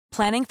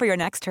Planning for your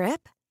next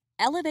trip?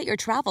 Elevate your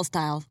travel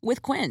style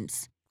with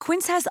Quince.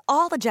 Quince has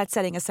all the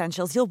jet-setting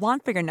essentials you'll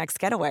want for your next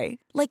getaway,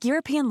 like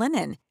European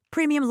linen,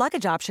 premium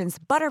luggage options,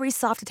 buttery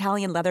soft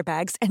Italian leather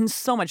bags, and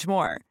so much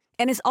more.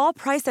 And is all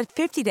priced at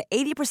 50 to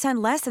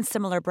 80% less than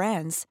similar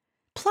brands.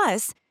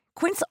 Plus,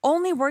 Quince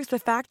only works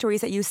with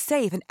factories that use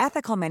safe and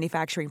ethical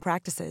manufacturing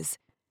practices.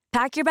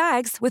 Pack your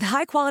bags with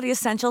high-quality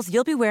essentials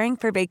you'll be wearing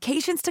for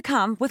vacations to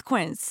come with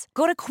Quince.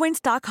 Go to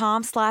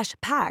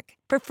quince.com/pack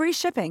for free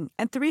shipping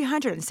and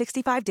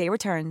 365-day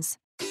returns.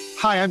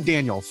 Hi, I'm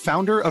Daniel,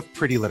 founder of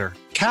Pretty Litter.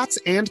 Cats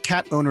and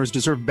cat owners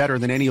deserve better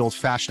than any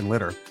old-fashioned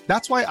litter.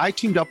 That's why I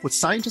teamed up with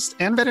scientists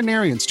and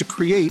veterinarians to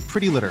create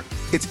Pretty Litter.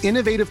 Its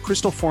innovative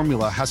crystal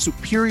formula has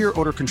superior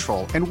odor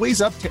control and weighs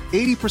up to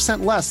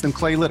 80% less than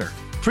clay litter.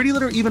 Pretty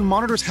Litter even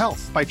monitors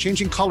health by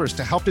changing colors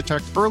to help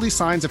detect early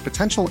signs of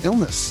potential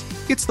illness.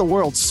 It's the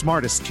world's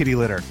smartest kitty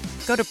litter.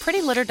 Go to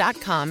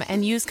prettylitter.com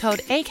and use code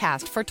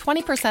ACAST for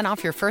 20%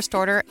 off your first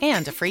order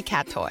and a free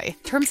cat toy.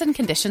 Terms and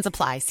conditions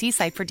apply. See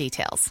site for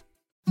details.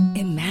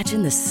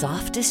 Imagine the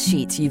softest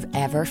sheets you've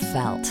ever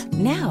felt.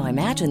 Now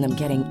imagine them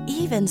getting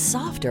even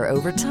softer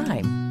over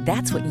time.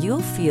 That's what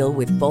you'll feel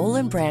with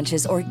Boll &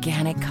 Branch's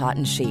organic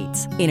cotton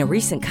sheets. In a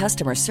recent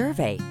customer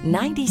survey,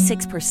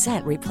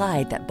 96%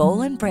 replied that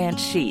Boll & Branch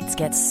sheets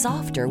get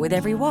softer with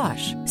every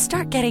wash.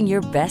 Start getting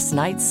your best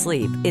night's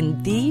sleep in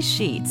these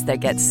sheets that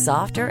get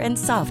softer and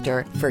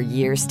softer for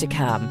years to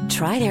come.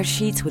 Try their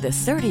sheets with a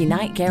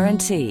 30-night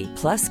guarantee.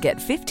 Plus, get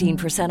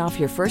 15% off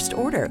your first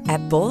order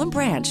at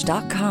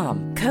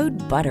bollandbranch.com. Code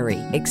BUTTERY.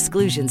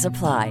 Exclusions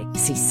apply.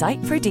 See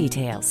site for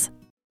details.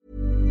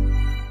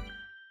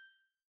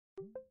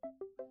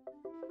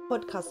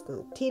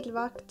 Podcasten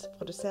Tidligvakt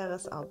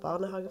produseres av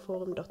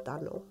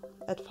barnehageforum.no,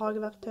 et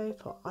fagverktøy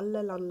for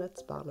alle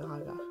landets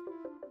barnehager.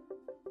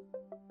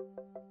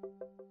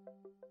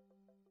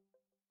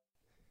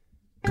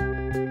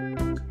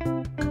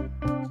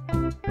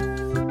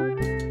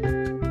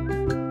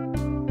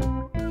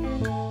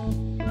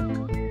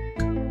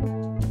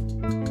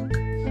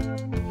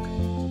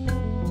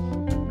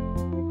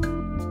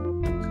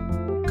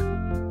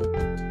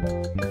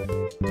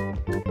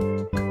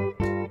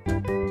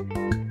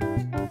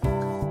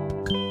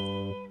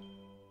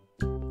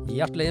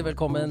 Hjertelig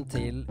velkommen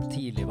til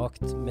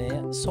Tidligvakt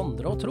med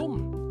Sondre og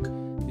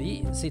Trond. Vi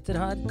sitter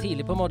her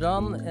tidlig på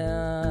morgenen.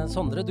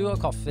 Sondre, du har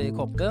kaffe i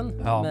koppen,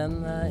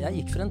 men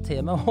jeg gikk for en te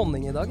med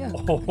honning i dag.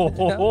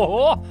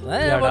 Nei,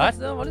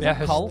 det var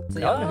litt kaldt.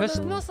 Ja,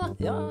 høsten altså.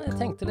 Ja, jeg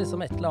tenkte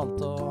liksom et eller annet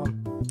å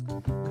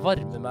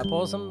varme meg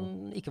på som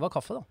ikke var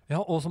kaffe da.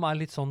 Ja, og som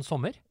litt sånn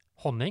sommer.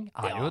 Honning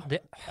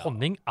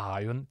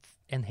jo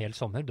en hel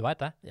sommer, du vet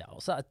det. Ja,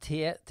 og så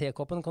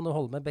tekoppen kan du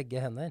holde med begge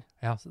hender.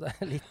 Ja. Så det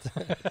litt...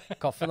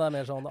 Kaffen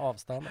mer sånn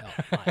avstand. Ja,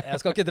 nei, jeg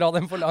skal ikke dra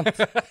den for langt.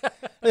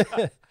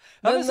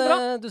 Men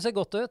du ser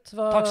godt ut.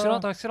 Takk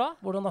skal du ha.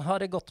 Hvordan har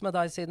det gått med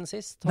deg siden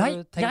sist?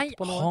 Nei, jeg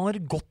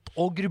har gått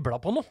og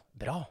grublet på noe.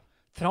 Bra.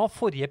 Fra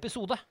forrige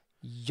episode.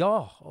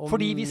 Ja,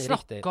 fordi vi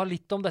snakket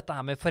litt om dette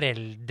her med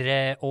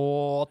foreldre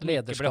og at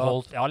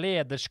lederskap.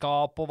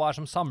 Lederskap og hva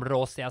som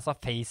samler oss. Jeg sa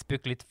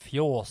Facebook, litt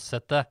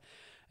fjåsete.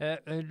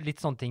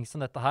 Litt sånne ting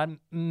som dette her,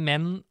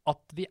 men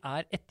at vi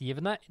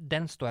ettergivende,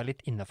 den står jeg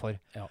litt inne for.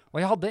 Ja. Og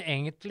jeg hadde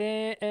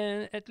egentlig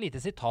et lite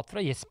sitat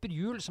fra Jesper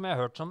Juhl som jeg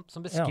har hørt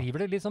som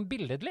beskriver det litt sånn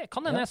billedlig.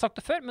 Kan hende jeg har sagt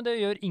det før, men det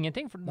gjør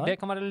ingenting, for det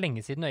kan være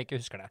lenge siden når jeg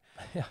ikke husker det.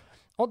 Ja.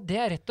 Og det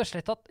rett og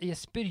slett at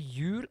Jesper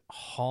Juhl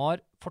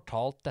har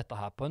fortalt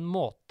dette her på en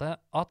måte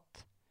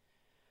at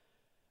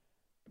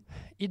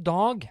i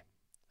dag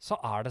så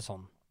det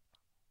sånn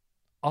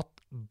at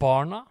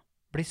barna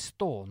blir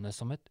stående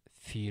som et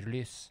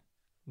fyrlys.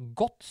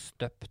 Godt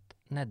støpt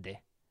nedi.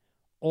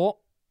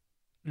 Og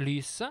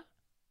lyset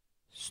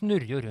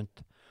snurrer jo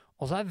rundt.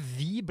 Og så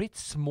vi blitt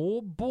små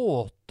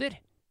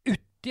båter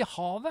ute i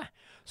havet,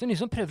 som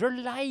liksom prøver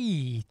å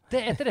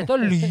leite etter dette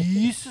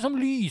lyset som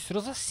lyser,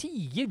 og så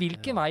sier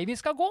hvilken vei vi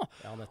skal gå.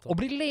 Ja,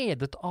 og blir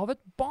ledet av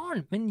et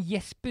barn. Men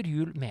Jesper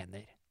Juhl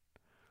mener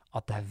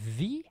at det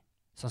vi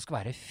som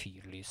skal være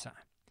fyrlyset.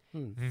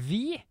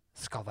 Vi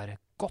skal være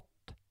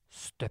godt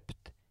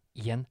støpt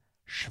i en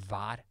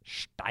svær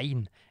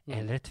stein,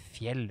 eller et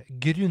fjell,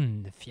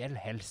 grunnfjell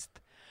helst,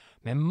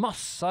 med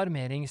masse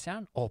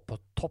armeringsjern, og på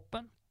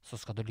toppen så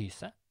skal det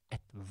lyse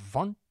et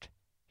varmt,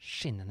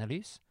 skinnende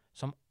lys,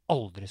 som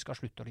aldri skal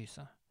slutte å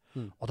lyse.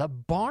 Og det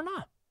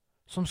barna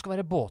som skal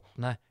være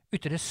båtene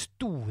ute i det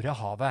store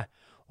havet,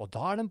 og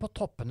da de på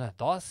toppene,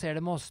 da ser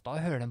de oss, da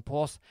hører de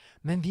på oss,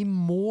 men vi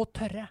må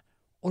tørre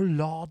å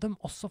la dem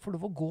også få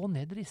lov å gå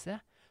ned i disse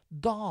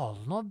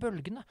dalene av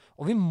bølgene,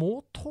 og vi må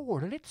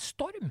tåle litt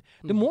storm.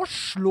 Det må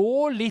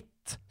slå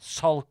litt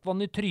saltvann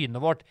i trynet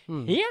vårt,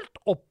 helt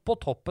opp på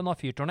toppen av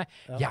fyrtårnet.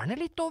 Gjerne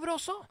litt over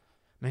også,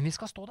 men vi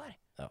skal stå der.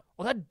 Ja.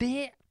 Og det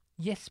det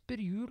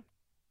Jesper Juhl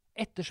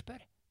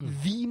etterspør.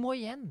 Vi må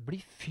igjen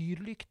bli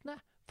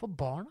fyrlyktene for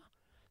barna,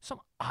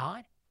 som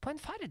på en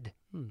ferd.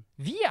 Mm.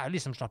 Vi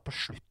liksom snart på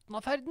slutten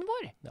av ferden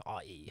vår.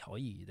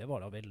 Oi, det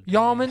var da veldig...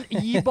 Ja, men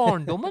i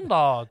barndommen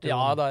da.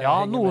 Ja, da, jeg ja,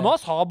 henger noen med. av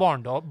oss har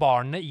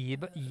barnene i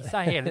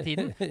seg hele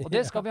tiden, og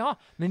det skal vi ha.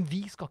 Men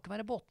vi skal ikke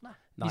være båtene.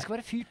 Nei. Vi skal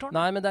være fyrtårn.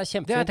 Nei, men det er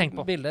Det har jeg tenkt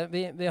kjempefint på.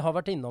 bilde. Vi har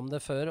vært innom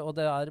det før,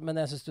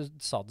 men jeg synes du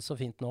sa det så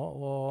fint nå,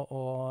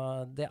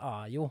 og det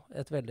er jo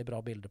et veldig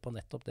bra bilde på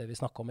nettopp det vi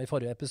snakket om i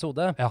forrige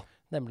episode,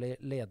 nemlig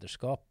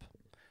lederskap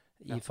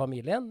i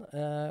familien,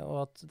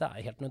 og at det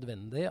er helt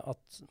nødvendig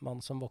at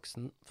man som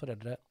voksen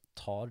foreldre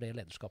tar det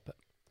lederskapet.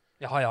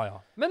 Ja.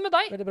 Men med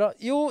deg? Veldig bra.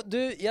 Jo,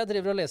 jeg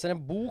driver og leser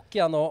en bok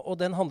jeg nå, og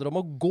den handler om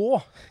å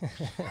gå.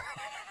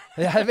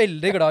 Jeg er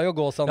veldig glad i å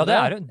gå, Sandra. Ja, det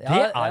er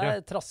du.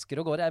 Jeg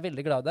trasker og går. Jeg er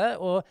veldig glad i det.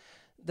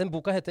 Og den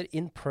boka heter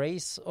In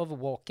Praise of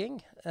Walking.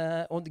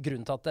 Og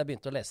grunnen til at jeg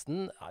begynte å lese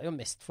den, er jo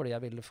mest fordi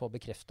jeg ville få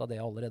bekreftet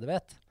det jeg allerede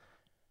vet.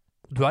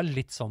 Du er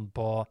litt sånn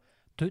på...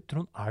 Du,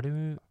 Trond, er du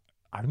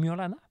mye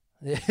alene?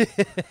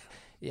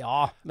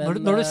 Ja, men...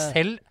 Når du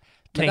selv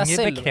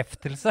trenger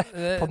bekreftelse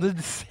på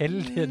det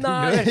selv det du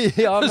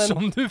gjør,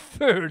 som du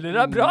føler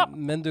er bra.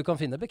 Men du kan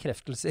finne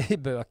bekreftelse i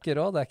bøker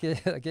også. Det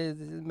er ikke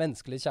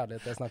menneskelig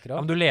kjærlighet jeg snakker om.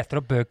 Ja, men du leser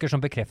opp bøker som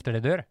bekrefter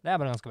det du gjør. Det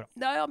er bare ganske bra.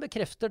 Ja,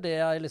 bekrefter det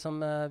jeg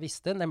liksom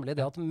visste, nemlig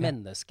det at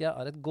mennesket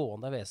er et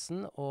gående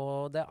vesen,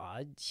 og det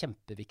er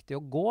kjempeviktig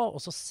å gå. Og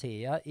så ser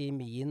jeg i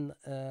min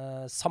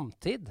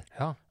samtid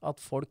at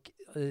folk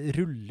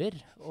ruller,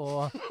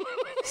 og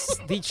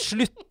de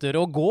slutter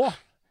å gå.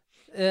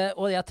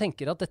 Og jeg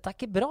tenker at dette er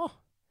ikke bra.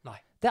 Nei.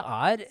 Det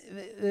er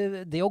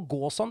det å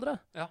gå, Sondre.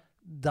 Ja.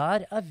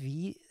 Der er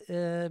vi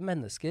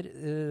mennesker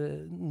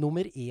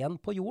nummer 1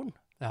 på jorden.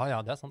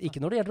 Ja, det er sant. Ikke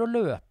når det gjelder å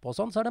løpe og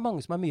sånn, så er det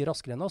mange som er mye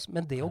raskere enn oss.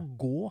 Men det å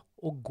gå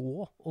og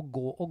gå og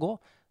gå og gå,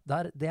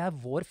 det er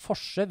vår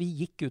forse. Vi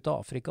gikk ut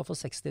av Afrika for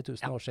 60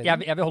 000 år siden.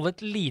 Jeg vil holde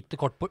et lite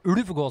kort på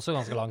ulv, gå også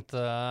ganske langt.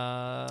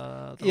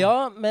 Ja,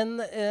 men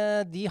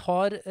de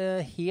har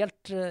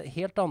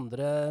helt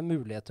andre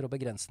muligheter og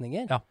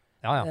begrensninger. Ja.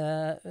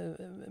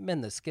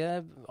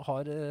 Mennesket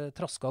har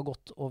trasket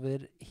godt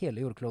over hele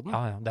jordkloden.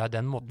 Ja, det er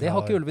den måten. Det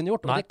har ikke ulven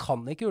gjort, og Nei. det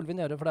kan ikke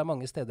ulven gjøre, for det er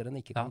mange steder den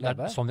ikke kan leve.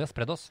 Det er sånn vi har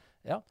spredd oss.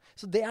 Ja,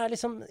 så det er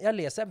liksom, jeg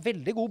leser en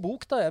veldig god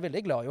bok da, jeg er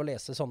veldig glad i å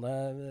lese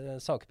sånne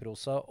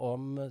sakprosa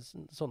om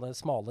sånne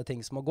smale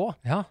ting som å gå.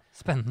 Ja,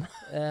 spennende.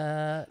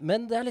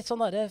 Men det er litt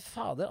sånn der,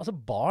 fader, altså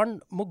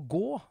barn må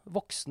gå,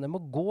 voksne må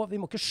gå,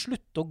 vi må ikke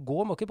slutte å gå,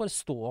 vi må ikke bare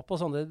stå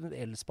på sånne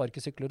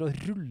elsparkesykler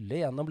og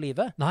rulle gjennom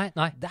livet. Nei.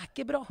 Det er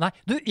ikke bra. Nei,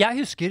 du,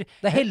 jeg husker...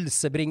 Det er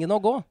helsebringende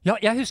å gå.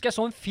 Ja, jeg husker jeg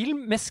så en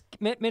film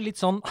med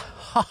litt sånn...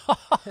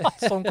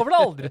 Sånn kommer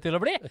det aldri til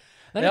å bli.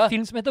 Det er en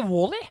film som heter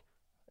Wall-E.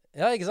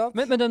 Ja, ikke sant?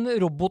 Med den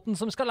roboten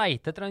som skal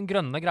leite etter den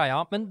grønne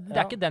greia. Men det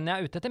er ikke den jeg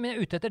er ute etter. Men jeg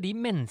er ute etter de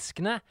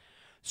menneskene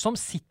som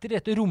sitter i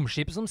dette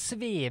romskipet, som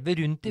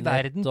svever rundt i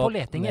verden på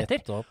leting etter.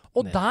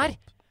 Og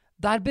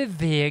der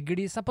beveger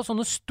de seg på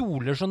sånne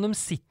stoler som de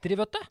sitter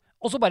i, vet du.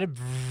 Og så bare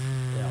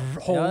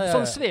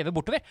sånn svever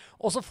bortover.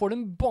 Og så får de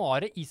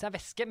bare i seg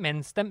væske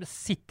mens de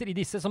sitter i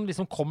disse som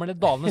liksom kommer litt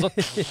dalende så.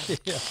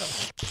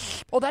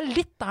 Og det er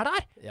litt der.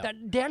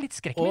 Det er litt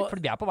skrekkelig,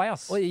 for vi er på vei,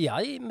 ass. Og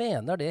jeg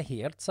mener det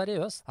helt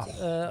seriøst.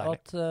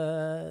 At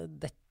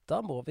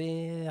her må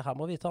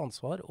vi ta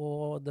ansvar,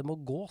 og det må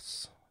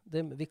gås.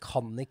 Vi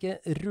kan ikke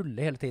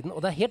rulle hele tiden. Og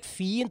det er helt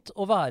fint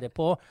å være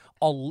på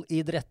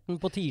allidretten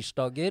på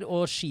tirsdager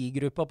og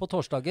skigruppa på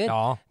torsdager,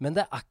 men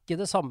det er ikke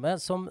det samme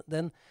som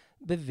den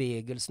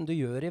bevegelsen du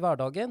gjør i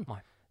hverdagen.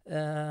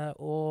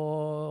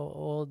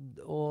 Og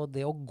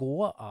det å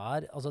gå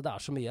altså det er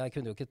så mye, jeg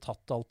kunne jo ikke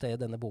tatt alt det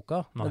i denne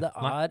boka, men det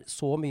er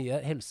så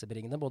mye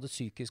helsebringende, både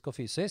psykisk og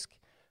fysisk,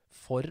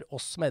 for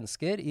oss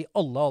mennesker i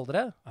alle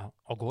aldre,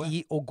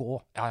 i å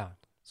gå.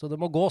 Så det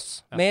må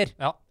gås mer.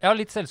 Ja, jeg har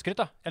litt selvskryt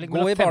da.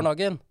 Gå i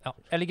barnehagen. Ja,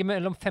 jeg ligger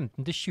mellom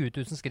 15 til 20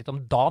 000 skritt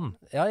om dagen.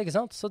 Ja, ikke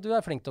sant? Så du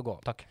er flink til å gå.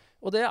 Takk.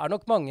 Og det er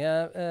nok mange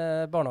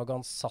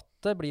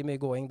barnehageansatte, blir mye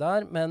gåing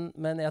der, men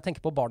jeg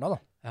tenker på barna da.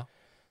 Ja.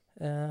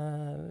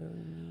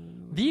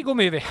 Vi går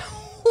mye, vi.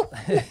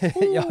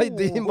 Ja, i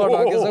din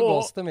barnehage så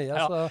gås det mye.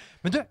 Så.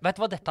 Men du, vet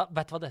du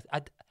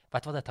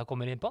hva dette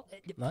kommer inn på?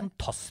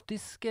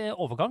 Fantastisk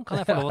overgang. Kan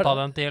jeg få lov å ta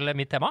den til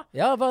mitt tema?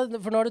 Ja,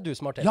 for nå er det du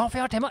som har tema. Ja,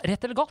 for jeg har tema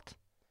rett eller galt.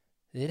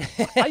 Det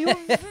er jo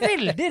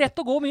veldig rett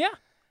å gå mye,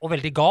 og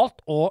veldig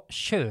galt å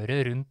kjøre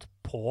rundt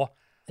på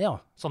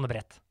sånne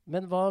brett.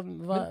 Men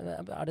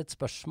er det et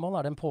spørsmål?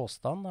 Er det en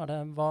påstand?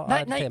 Hva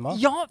er tema?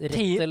 Ja,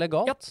 rett eller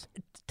galt?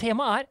 Ja,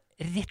 temaet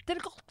er rett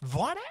eller galt.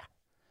 Hva er det?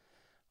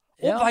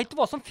 Og vet du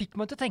hva som fikk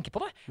meg til å tenke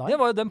på det? Nei.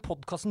 Det var jo den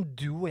podcasten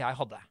du og jeg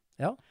hadde.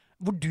 Ja.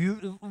 Hvor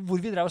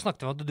vi drev og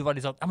snakket om at du var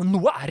litt sånn, ja, men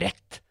noe er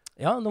rett.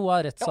 Ja, noe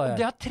er rett, sa jeg. Og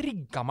det har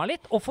trigget meg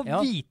litt å få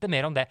vite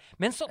mer om det.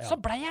 Men så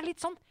ble jeg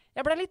litt sånn,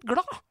 jeg ble litt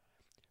glad.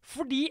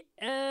 Fordi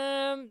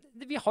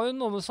vi har jo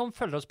noen som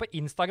følger oss på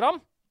Instagram,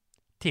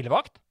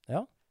 Tidligvakt.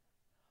 Ja.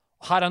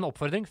 Her er en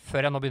oppfordring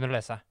før jeg nå begynner å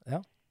lese. Ja.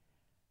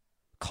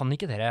 Kan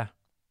ikke dere,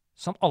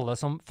 som alle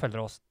som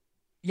følger oss,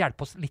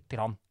 hjelpe oss litt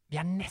grann? Vi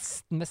er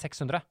nesten ved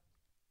 600.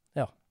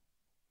 Ja.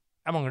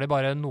 Jeg mangler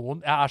bare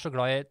noen. Jeg så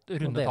glad i et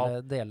rundetall.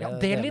 Del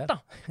litt, da.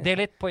 Del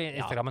litt på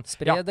Instagrammen.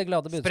 Spre det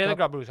glade budskap. Spre det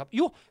glade budskap.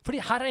 Jo,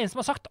 fordi her en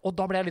som har sagt, og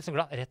da ble jeg litt sånn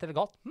glad. Rett eller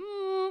galt?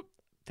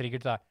 Trigger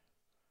til deg.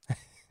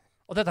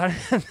 Og dette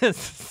den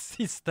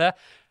siste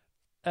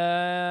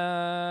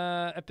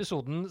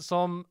episoden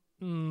som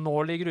nå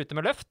ligger ute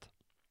med løft.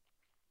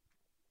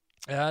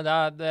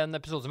 Det en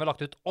episode som vi har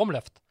lagt ut om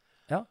løft.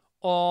 Ja.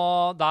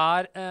 Og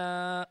der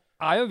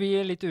jo vi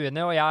litt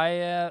uenige, og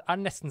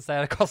jeg nesten så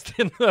jeg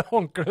kaster inn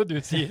håndkle, og du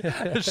sier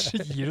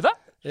du det?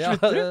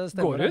 Slutter du?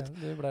 Går ut?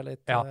 Du ble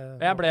litt... Ja,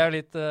 jeg ble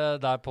litt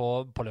der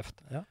på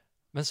løft. Ja.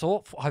 Men så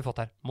har vi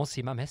fått her, må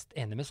si meg mest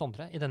enig med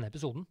Sondre i denne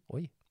episoden.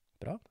 Oi,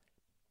 bra.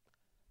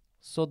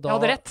 Så da... Jeg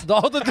hadde rett. Da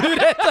hadde du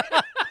rett!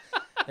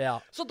 Ja.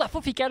 Så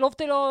derfor fikk jeg lov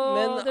til å...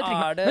 Men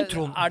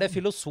er det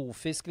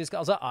filosofisk vi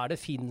skal... Altså,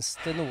 finnes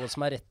det noe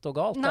som rett og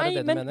galt? Nei,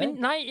 er det det du mener?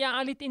 Nei,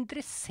 jeg litt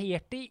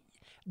interessert i...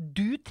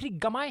 Du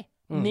trigga meg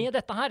med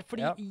dette her,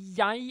 fordi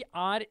jeg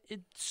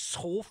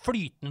så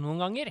flytende noen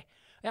ganger.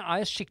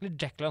 Jeg skikkelig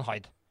Jekyll and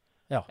Hyde.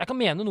 Ja. Jeg kan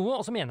mene noe,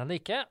 og så mener jeg det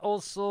ikke,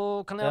 og så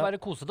kan jeg være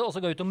kosete, og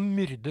så gå ut og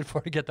myrder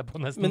folk etterpå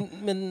nesten.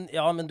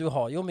 Men du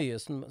har jo mye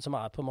som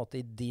på en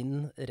måte i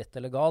din rett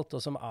eller galt,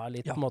 og som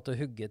litt på en måte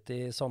hugget i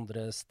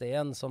Sondre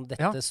sten, som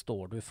dette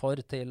står du for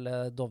til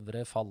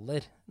Dovre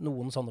faller.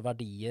 Noen sånne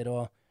verdier,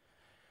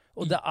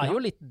 og det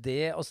jo litt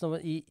det, altså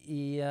i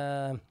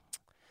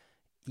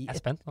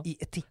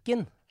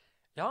etikken,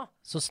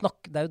 så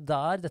det jo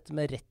der dette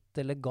med rett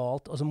eller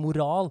galt, altså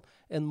moral,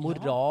 en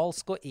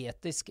moralsk og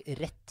etisk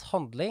rett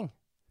handling.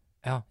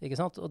 Ja. Ikke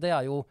sant? Og det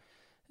jo,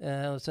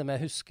 som jeg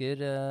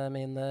husker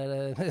min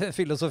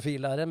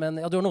filosofilære,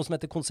 men du har noe som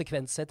heter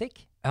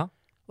konsekvensetikk. Ja.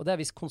 Og det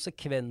hvis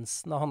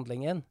konsekvensen av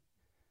handlingen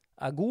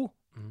god,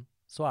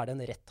 så det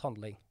en rett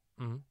handling.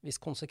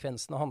 Hvis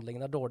konsekvensen av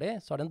handlingen dårlig,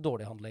 så det en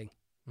dårlig handling.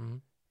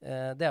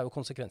 Det jo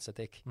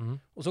konsekvensetikk.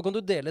 Og så kan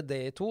du dele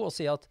det i to og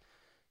si at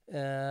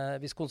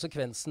hvis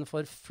konsekvensen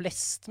for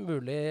flest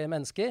mulig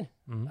mennesker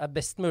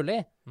best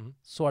mulig,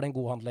 så det en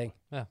god handling.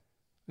 Ja.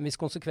 Men hvis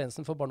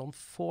konsekvensen for bare noen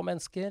få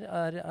mennesker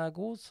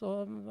god,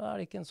 så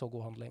det ikke en så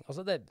god handling.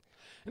 Altså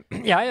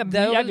jeg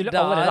vil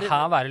allerede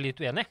her være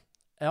litt uenig.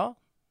 Ja,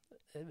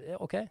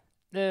 ok.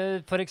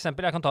 For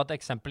eksempel, jeg kan ta et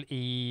eksempel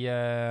i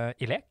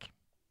lek.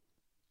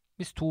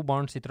 Hvis to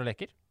barn sitter og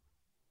leker.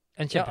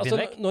 En kjempefin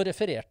lek. Nå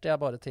refererte jeg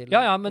bare til...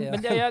 Ja, men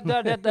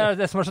det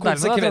det som så deilig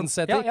med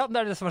deg. Ja,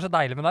 det det som så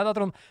deilig med deg, da,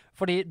 Trond.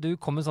 Fordi du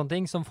kom med sånne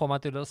ting som får meg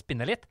til å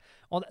spinne litt.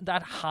 Og det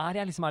her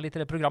jeg liksom litt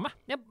i det programmet.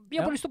 Jeg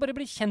har bare lyst til å bare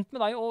bli kjent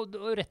med deg, og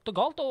rett og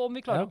galt, og om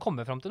vi klarer å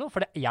komme frem til noe.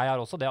 For jeg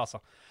har også det, altså.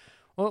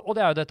 Og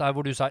det jo dette her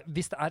hvor du sa,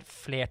 hvis det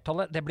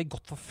flertallet, det blir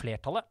godt for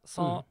flertallet,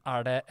 så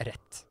det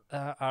rett.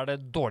 Det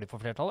dårlig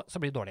for flertallet,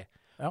 så blir det dårlig.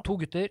 Ja. 2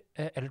 gutter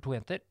eller 2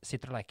 jenter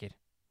sitter og leker.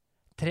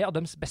 3 av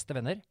deres beste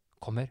venner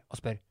kommer og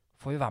spør,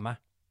 får vi være med?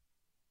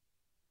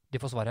 De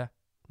får svare,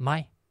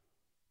 nei.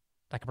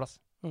 Det ikke plass.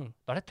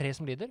 Da det 3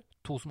 som lider,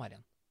 2 som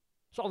igjen.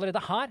 Så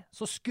allerede her,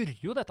 så skurrer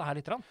jo dette her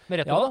litt, med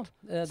rett og galt.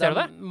 Ser du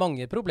det?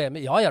 Mange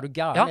problemer. Ja, du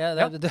gæren?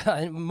 Ja.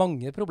 Det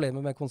mange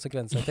problemer med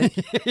konsekvensetikk.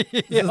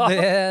 Så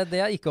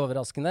det ikke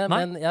overraskende. Nei.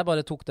 Men jeg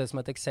bare tok det som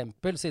et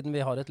eksempel, siden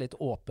vi har et litt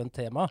åpent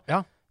tema.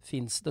 Ja.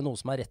 Finns det noe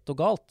som rett og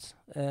galt?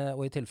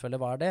 Og i tilfelle,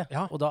 hva det?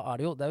 Ja. Og da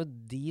det jo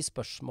de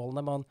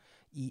spørsmålene man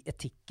i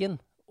etikken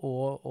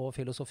og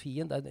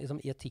filosofien, det liksom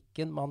i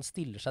etikken man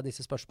stiller seg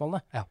disse spørsmålene.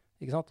 Ja.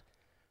 Ikke sant?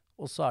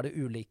 Og så det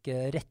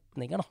ulike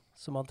retninger da,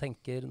 som man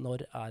tenker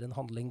når en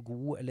handling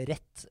god eller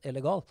rett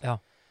eller gal. Ja.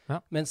 Ja.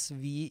 Mens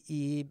vi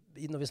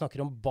når vi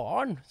snakker om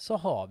barn, så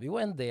har vi jo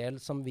en del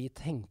som vi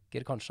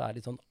tenker kanskje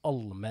litt sånn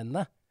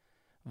allmenne.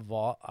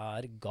 Hva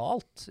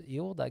galt?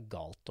 Jo, det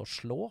galt å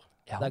slå.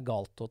 Ja. Det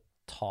galt å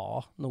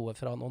ta noe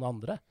fra noen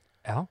andre.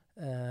 Ja.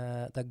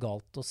 Det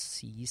galt å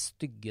si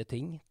stygge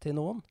ting til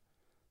noen.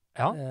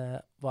 Ja.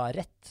 Hva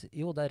rett?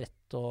 Jo, det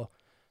rett å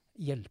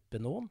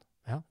hjelpe noen.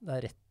 Ja. Det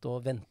rett å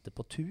vente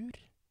på tur.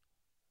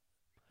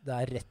 Det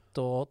rett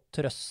å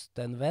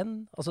trøste en venn.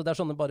 Altså det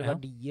sånne bare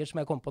verdier som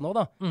jeg kom på nå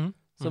da.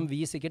 Som vi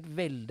sikkert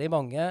veldig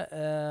mange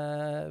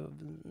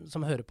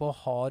som hører på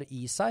har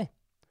i seg.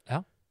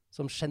 Ja.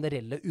 Som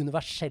generelle,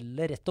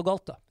 universelle rett og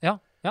galt da. Ja,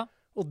 ja.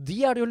 Og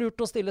de det jo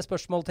lurt å stille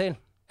spørsmål til.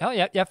 Ja,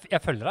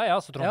 jeg følger deg,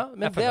 så Trond. Ja,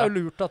 men det jo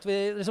lurt at vi,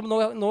 liksom,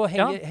 nå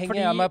henger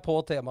jeg meg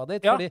på temaet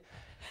ditt,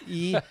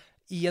 fordi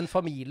i en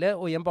familie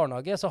og i en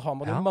barnehage så har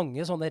man jo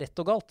mange sånne rett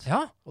og galt.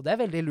 Ja. Og det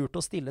veldig lurt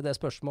å stille det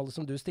spørsmålet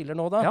som du stiller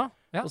nå da,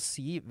 og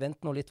si, vent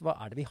nå litt, hva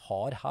det vi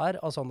har her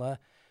av sånne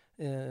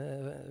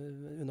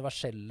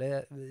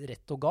universelle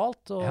rett og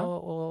galt,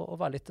 og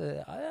være litt...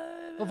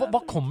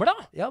 hva kommer det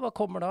av? Ja, hva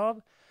kommer det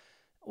av?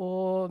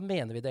 Og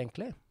mener vi det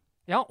egentlig?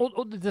 Ja,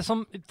 og det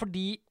som,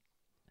 fordi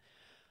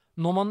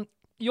når man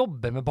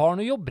jobber med barn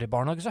og jobber i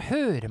barnehage, så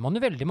hører man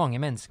jo veldig mange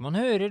mennesker. Man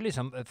hører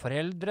liksom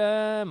foreldre,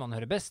 man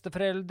hører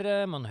besteforeldre,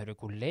 man hører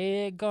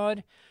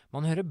kollegaer,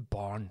 man hører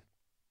barn.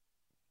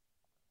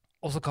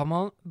 Og så kan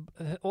man,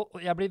 og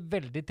jeg blir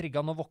veldig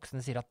trigget når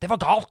voksne sier at det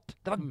var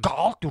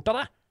galt gjort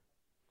av det.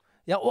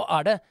 Ja, og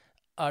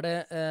det,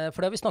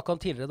 for det har vi snakket om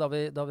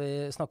tidligere, da vi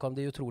snakket om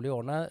de utrolige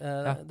årene,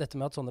 dette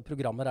med at sånne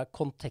programmer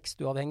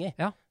kontekstuavhengig.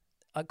 Ja.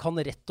 Kan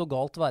rett og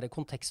galt være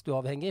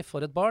kontekstuavhengig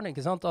for et barn,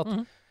 ikke sant? At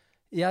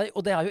jeg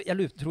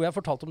tror jeg har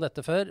fortalt om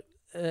dette før,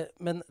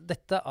 men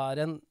dette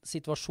en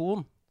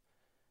situasjon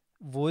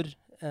hvor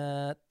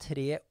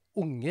 3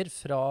 unger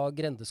fra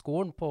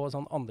grendeskolen på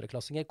sånn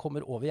andreklassinger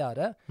kommer over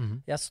gjerdet.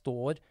 Jeg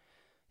står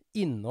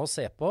inne og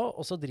ser på,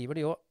 og så driver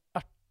de og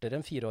erter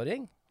en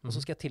 4-åring, og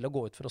så skal jeg til å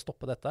gå ut for å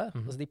stoppe dette.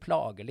 Altså, de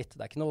plager litt.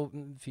 Det ikke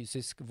noe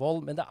fysisk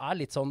vold, men det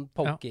litt sånn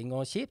poking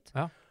og kjipt.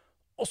 Ja.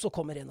 Og så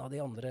kommer en av de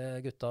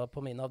andre gutta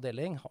på min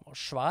avdeling. Han var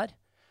svær.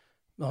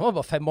 Men han var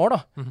bare 5 år, da.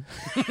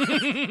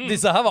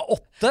 Disse her var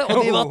 8, og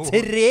de var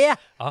 3!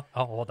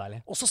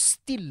 Deilig. Og så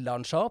stiller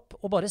han seg opp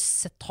og bare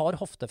tar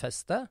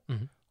hoftefestet.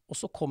 Og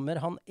så kommer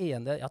han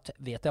ene, jeg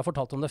vet jeg har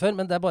fortalt om det før,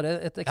 men det bare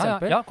et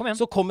eksempel. Ja, kom igjen.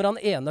 Så kommer han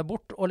ene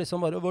bort og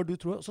liksom bare, hva du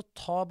tror? Og så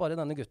tar bare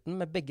denne gutten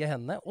med begge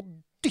hendene og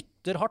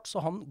dytter hardt,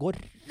 så han går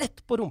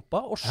rett på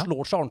rumpa og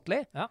slår seg ordentlig.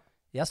 Ja.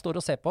 Jeg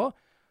står og ser på,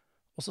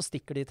 og så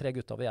stikker de 3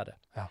 gutta ved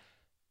gjerdet. Ja.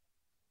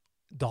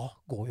 Da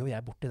går jo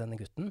jeg bort til denne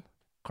gutten,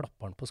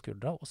 klapper han på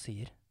skuldra og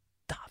sier,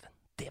 dæven,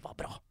 det var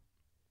bra.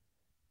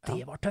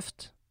 Det var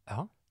tøft.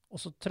 Ja.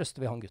 Og så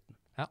trøster vi han gutten.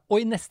 Ja.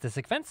 Og i neste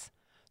sekvens,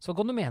 så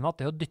kan du mene at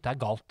det å dytte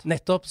galt.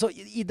 Nettopp. Så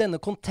i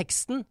denne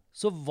konteksten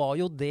så var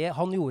jo det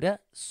han gjorde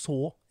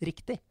så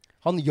riktig.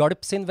 Han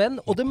hjalp sin venn,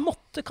 og det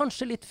måtte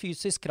kanskje litt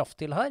fysisk kraft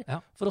til her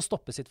for å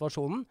stoppe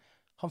situasjonen.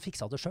 Han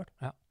fiksa det selv.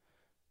 Ja.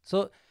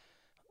 Så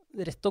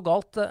rett og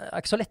galt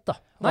ikke så lett, da.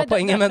 Nei,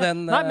 poenget med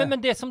den... Nei, men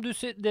det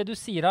du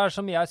sier her,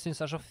 som jeg synes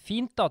så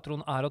fint, da,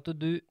 Trond, at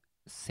du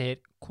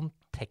ser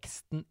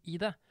konteksten i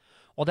det.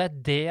 Og det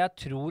det jeg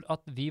tror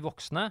at vi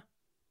voksne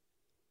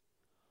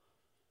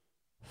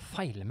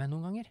feiler med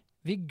noen ganger.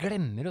 Vi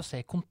glemmer å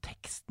se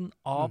konteksten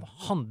av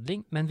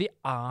handling, men vi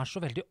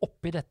så veldig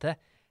oppe i dette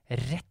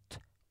rett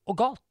og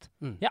galt.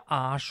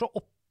 Jeg så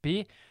oppi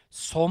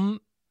som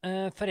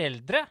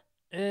foreldre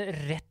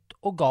rett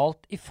og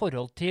galt i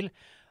forhold til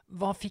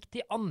hva fikk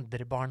de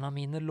andre barna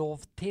mine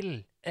lov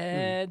til?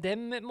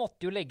 Dem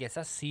måtte jo legge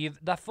seg 7.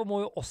 Derfor må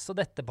jo også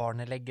dette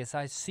barnet legge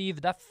seg 7.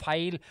 Det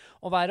feil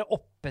å være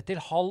oppe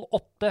til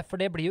 7:30, for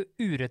det blir jo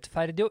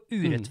urettferdig, og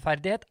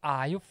urettferdighet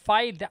jo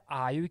feil. Det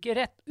jo ikke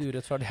rett.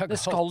 Urettferdig galt. Det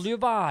skal jo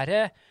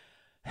være...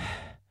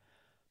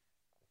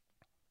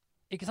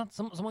 Ikke sant?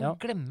 Så man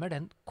glemmer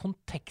den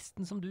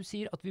konteksten som du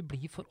sier, at vi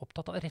blir for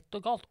opptatt av rett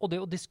og galt. Og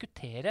det å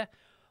diskutere,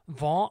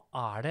 hva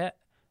det...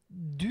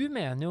 Du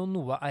mener jo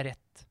noe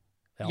rett.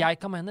 Ja.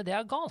 Jeg kan mene det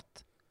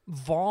galt.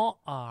 Hva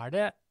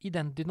det i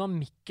den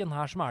dynamikken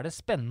her som det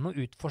spennende å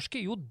utforske?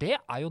 Jo, det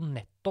jo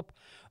nettopp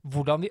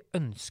hvordan vi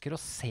ønsker å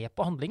se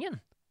på handlingen.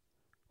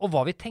 Og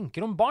hva vi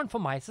tenker om barn.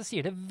 For meg så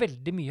sier det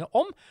veldig mye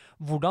om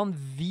hvordan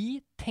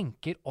vi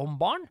tenker om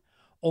barn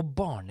og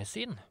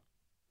barnesyn.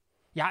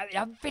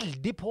 Jeg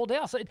veldig på det.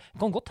 Altså, det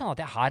kan godt hende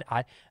at jeg her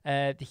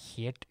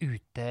helt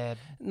ute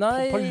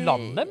på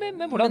landet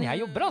med hvordan jeg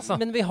jobber. Altså.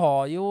 Men vi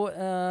har jo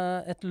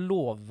et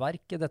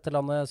lovverk i dette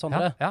landet,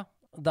 Sondre. Ja.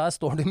 Der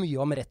står det mye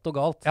om rett og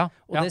galt,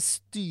 og det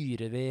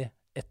styrer vi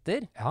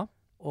etter. Ja.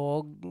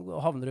 Og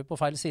havner du på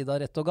feil side av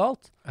rett og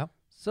galt,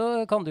 så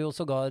kan du jo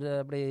sågar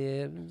bli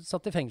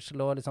satt i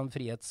fengsel og liksom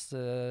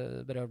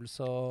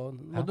frihetsberøvelse.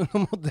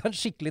 Nå må du en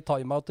skikkelig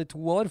timeout i 2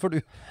 år, for du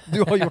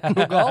har gjort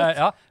noe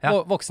galt.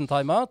 Voksen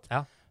timeout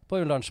på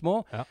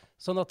Ullandsmo. Ja.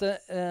 Sånn at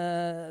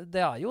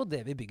det jo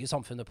det vi bygger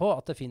samfunnet på,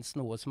 at det finnes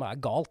noe som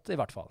galt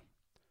i hvert fall.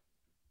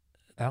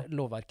 Ja.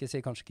 Lovverket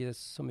sier kanskje ikke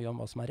så mye om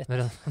hva som rett.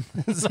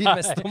 Sier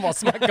mest om hva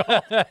som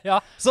galt.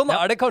 Sånn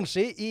det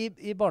kanskje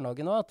i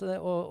barnehagen også,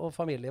 og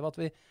familieliv,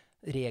 at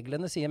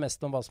reglene sier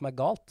mest om hva som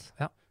galt,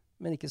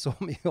 men ikke så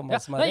mye om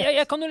hva som rett.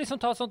 Jeg kan jo liksom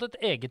ta sånt et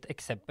eget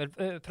eksempel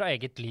fra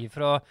eget liv,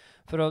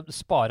 for å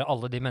spare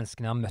alle de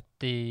menneskene jeg har møtt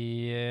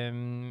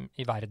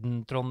i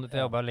verden, Trond,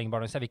 for jeg jobber lenge i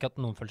barnehagen, så jeg vil ikke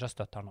at noen føler seg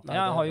støtt her nå.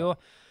 Jeg har jo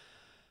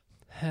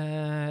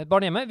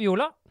barn hjemme,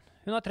 Viola,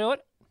 hun 3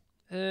 år.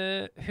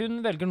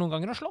 Hun velger noen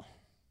ganger å slå.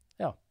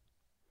 Ja.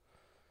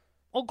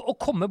 Og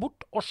komme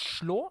bort og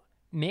slå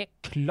med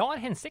klar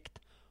hensikt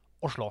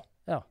og slå.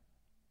 Ja.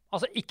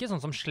 Altså ikke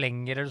sånn som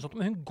slenger eller sånt,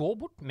 men hun går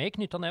bort med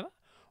knytta neve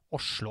og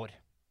slår.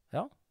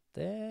 Ja,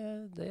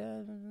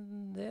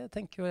 det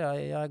tenker jo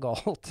jeg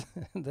galt.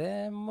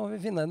 Det må vi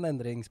finne en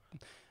endring.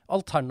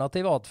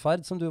 Alternativ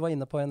adferd, som du var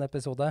inne på i en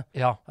episode.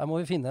 Ja. Her må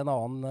vi finne en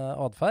annen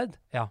adferd.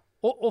 Ja.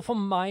 Og for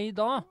meg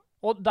da,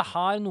 og det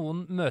her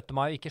noen møter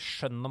meg og ikke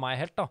skjønner meg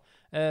helt da,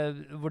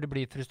 hvor det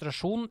blir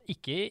frustrasjon,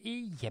 ikke i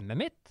hjemmet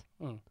mitt,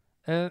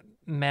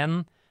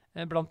 men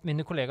blant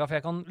mine kollegaer, for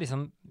jeg kan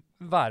liksom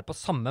være på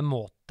samme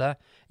måte.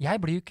 Jeg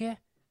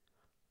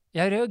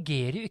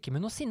reagerer jo ikke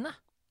med noe sinne.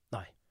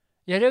 Nei.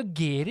 Jeg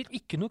reagerer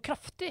ikke noe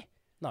kraftig.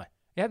 Nei.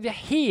 Jeg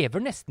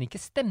hever nesten ikke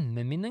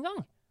stemmen min en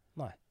gang.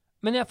 Nei.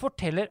 Men jeg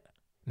forteller,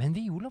 men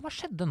Viola, hva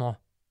skjedde nå?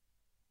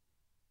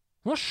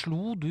 Nå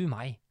slo du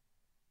meg.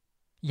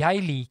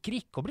 Jeg liker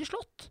ikke å bli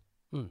slått.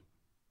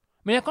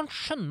 Men jeg kan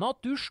skjønne at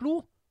du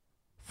slo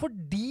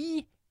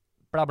fordi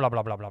bla bla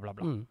bla bla bla bla.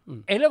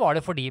 Eller var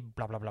det fordi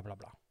bla bla bla bla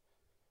bla?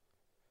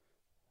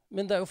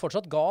 Men det er jo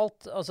fortsatt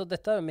galt. Altså,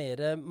 dette er jo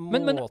mer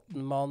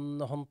måten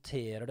man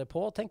håndterer det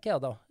på, tenker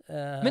jeg da.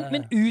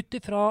 Men ut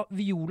ifra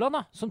Viola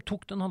da, som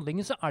tok den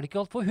handlingen, så er det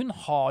ikke alt, for hun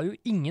har jo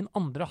ingen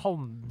andre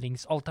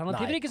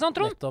handlingsalternativer, ikke sant,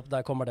 Trond? Nettopp,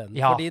 der kommer den.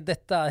 Ja. Fordi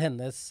dette er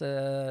hennes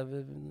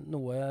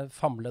noe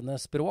famlende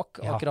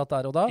språk akkurat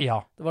der og da. Ja.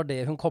 Det var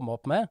det hun kom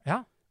opp med. Ja.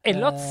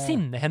 Eller at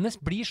sinnet hennes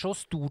blir så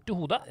stort i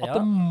hodet at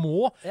det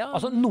må...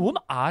 Altså, noen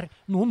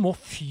må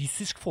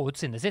fysisk få ut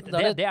sinnet sitt.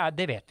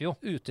 Det vet vi jo.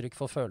 Uttrykk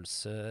for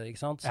følelse,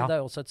 ikke sant? Så det er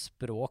jo også et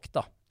språk,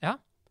 da. Ja.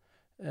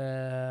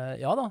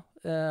 Ja da,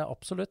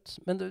 absolutt.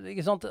 Men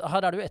ikke sant?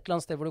 Her er det jo et eller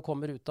annet sted hvor du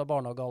kommer ut av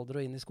barnehagealder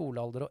og inn i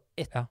skolealder,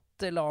 og et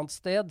eller annet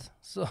sted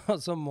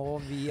så må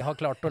vi ha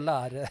klart å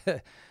lære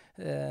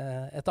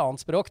et annet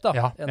språk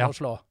da, enn å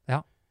slå.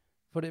 Ja.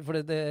 Fordi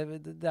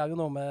det er jo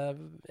noe med,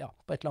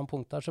 på et eller annet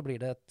punkt her så blir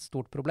det et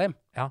stort problem.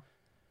 Ja.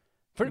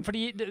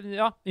 Fordi,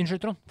 unnskyld,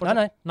 Trond.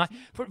 Nei.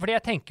 Fordi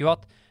jeg tenker jo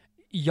at,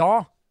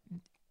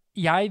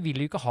 jeg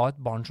vil jo ikke ha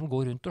et barn som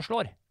går rundt og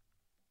slår.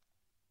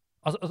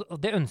 Altså,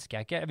 det ønsker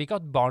jeg ikke. Jeg vil ikke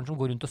ha et barn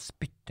som går rundt og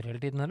spytter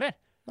hele tiden, heller.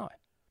 Nei.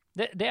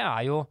 Det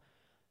er jo,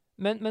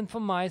 men for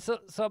meg så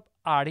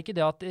er det ikke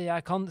det at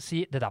jeg kan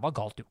si, det der var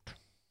galt gjort.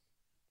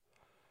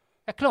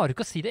 Jeg klarer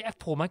ikke å si det. Jeg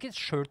får meg ikke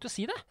selv til å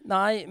si det.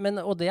 Nei,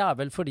 og det er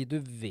vel fordi du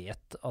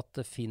vet at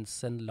det finnes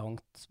en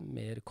langt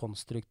mer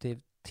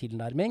konstruktiv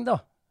tilnærming, da.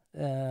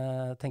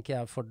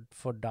 Tenker jeg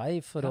for deg,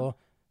 for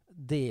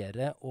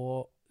dere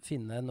å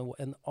finne en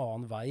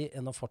annen vei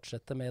enn å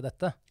fortsette med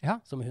dette. Ja.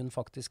 Som hun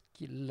faktisk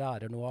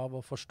lærer noe av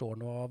og forstår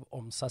noe av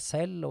om seg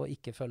selv, og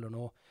ikke føler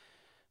noe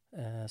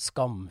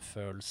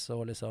skamfølelse,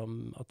 og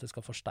liksom at det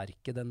skal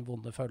forsterke den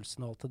vonde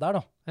følelsen og alt det der,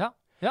 da. Ja.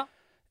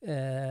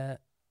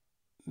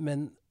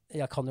 Men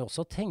jeg kan jo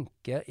også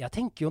jeg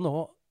tenker jo nå,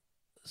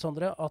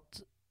 Sondre,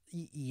 at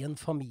i en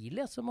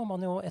familie så må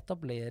man jo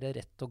etablere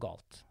rett og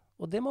galt.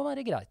 Og det må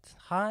være greit.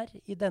 Her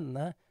i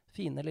denne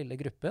fine lille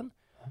gruppen,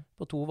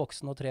 på 2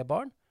 voksne og 3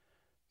 barn,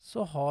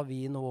 så har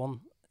vi noen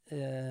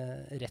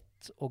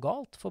rett og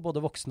galt for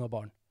både voksne og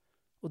barn.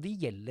 Og de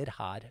gjelder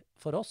her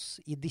for oss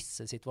i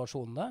disse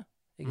situasjonene,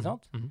 ikke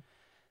sant?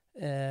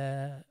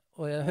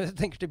 Og jeg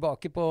tenker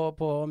tilbake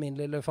på min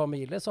lille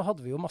familie, så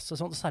hadde vi jo masse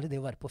sånn, særlig det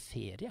å være på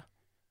ferie.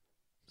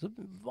 Så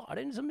var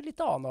det liksom litt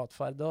annen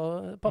atferd,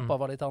 og pappa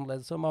var litt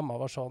annerledes, og mamma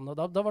var sånn, og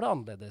da var det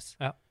annerledes.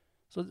 Ja.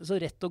 Så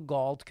rett og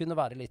galt kunne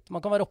være litt,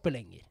 man kan være oppe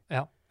lenger.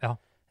 Ja.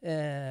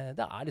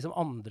 Det er liksom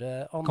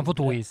andre... Kan få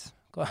 2 is.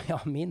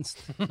 Ja,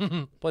 minst.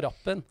 På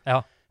rappen.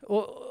 Ja.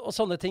 Og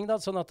sånne ting da,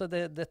 sånn at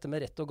dette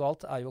med rett og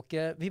galt er jo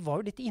ikke... Vi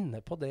var jo litt inne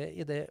på det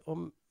i det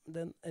om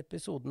den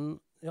episoden,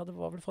 det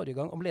var vel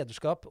forrige gang, om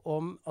lederskap,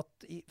 om at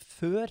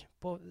før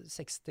på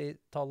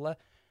 60-tallet,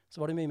 så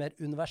var det mye mer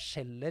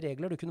universelle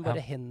regler. Du kunne bare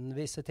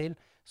henvise til,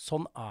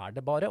 sånn er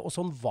det bare, og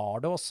sånn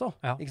var det også.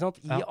 Ikke sant?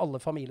 I alle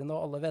familiene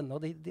og alle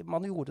venner, og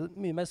man gjorde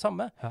mye mer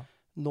samme. Ja.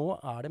 Nå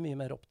er det mye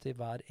mer opp til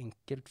hver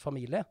enkelt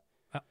familie.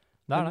 Ja,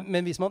 det er det.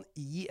 Men hvis man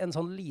i en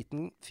sånn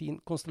liten,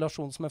 fin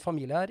konstellasjon som en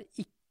familie er,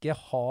 ikke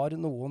har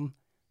noen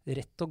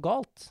rett og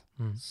galt,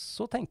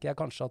 så tenker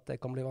jeg kanskje at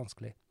det kan bli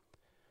vanskelig.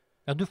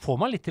 Ja, du får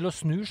meg litt til å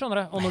snu,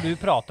 skjønner du. Og når du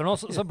prater nå,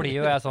 så blir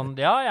jo jeg sånn,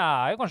 jeg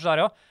er jo kanskje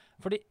der også.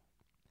 Fordi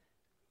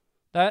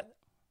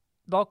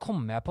da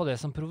kommer jeg på det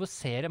som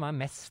provoserer meg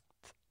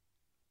mest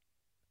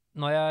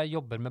når jeg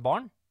jobber med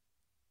barn,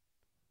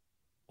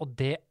 og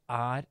det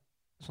er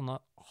sånne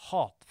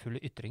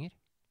hatfulle ytringer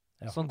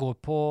som går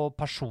på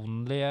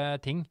personlige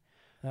ting,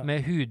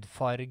 med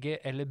hudfarge,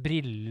 eller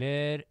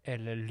briller,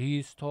 eller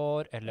lyst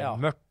hår,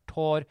 eller mørkt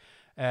hår,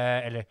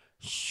 eller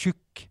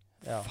tjukk,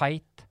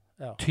 feit,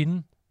 tynn.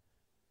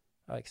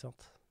 Ja, ikke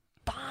sant?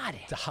 Der!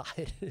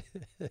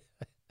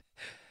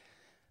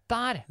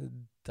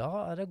 Da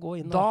er det å gå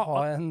inn og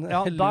ha en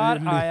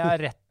der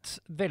er jeg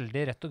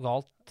veldig rett og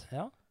galt.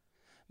 Ja.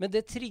 Men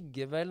det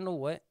trigger vel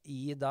noe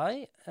i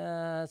deg,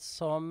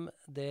 som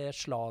det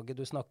slaget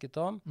du snakket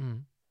om,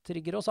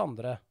 trigger oss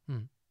andre.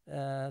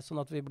 Sånn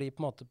at vi blir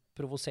på en måte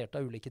provosert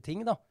av ulike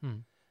ting, da.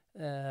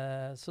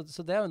 Så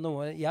det er jo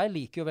noe, jeg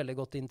liker jo veldig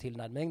godt din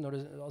tilnærming,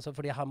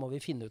 fordi her må vi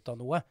finne ut av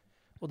noe.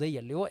 Og det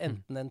gjelder jo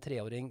enten en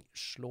 3-åring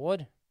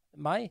slår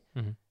meg,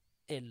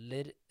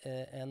 eller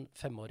en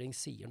 5-åring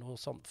sier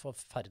noe sånn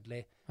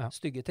forferdelig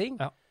stygge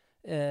ting. Ja.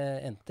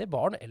 Enten til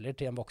barn eller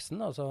til en voksen.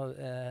 Altså,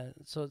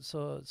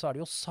 så er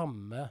det jo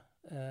samme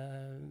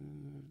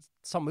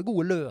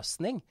gode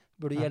løsning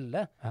burde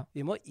gjelde. Ja.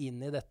 Vi må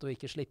inn i dette og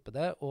ikke slippe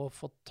det, og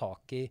få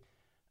tak i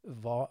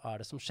hva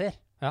er det som skjer.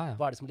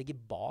 Hva er det som ligger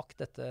bak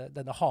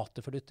denne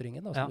hatefulle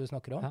ytringen som du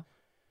snakker om.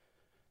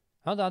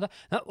 Ja, det er det.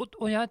 Nei,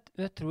 og jeg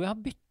tror jeg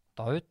har byttet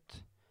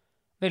ut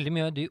veldig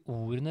mye av de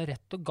ordene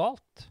rett og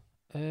galt.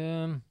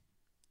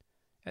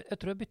 Jeg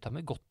tror jeg byttet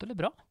med godt eller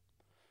bra.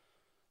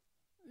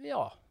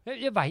 Ja.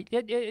 Jeg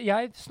vet,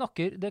 jeg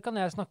snakker, det kan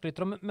jeg snakke litt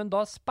om, men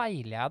da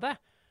speiler jeg det.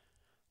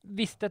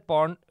 Hvis et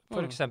barn,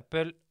 for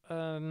eksempel,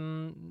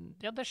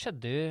 det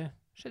skjedde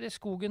i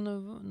skogen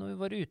når vi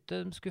var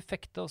ute, skulle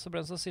fekte, og så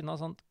ble han så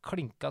sinnet, sånn,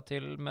 klinka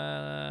til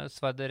med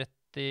sverdet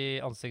rett i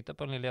ansiktet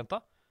på en lille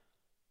jenta.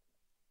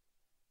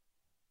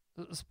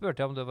 Så spurte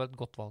jeg om det var et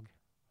godt valg.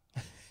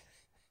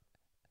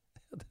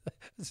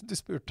 Du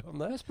spurte om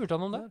det? Jeg spurte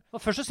han om det.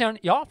 Og først så sier han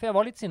ja, for jeg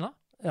var litt sinna.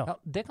 Ja. Ja,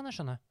 det kan jeg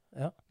skjønne.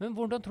 Ja. Men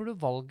hvordan tror du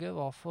valget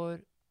var for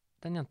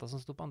den jenta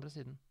som sto på andre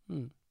siden?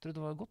 Mm. Tror du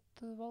det var et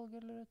godt valg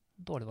eller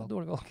et dårlig valg?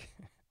 Dårlig valg.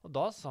 Og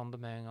da sa han det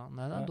med en gang.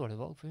 Nei, det er et dårlig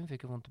valg, for hun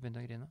fikk jo vondt og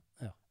begynte å grine.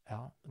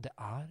 Ja, det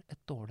er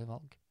et dårlig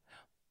valg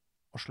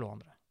å slå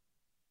andre.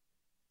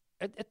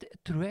 Jeg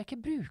tror jeg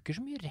ikke bruker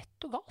så mye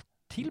rett og galt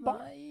til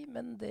barn. Nei,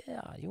 men det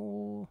er jo...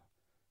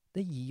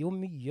 Det gir jo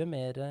mye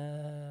mer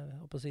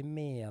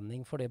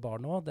mening for det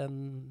barnet også,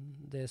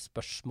 det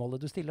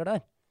spørsmålet du stiller der.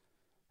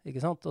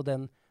 Ikke sant? Og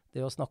det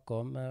å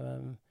snakke om...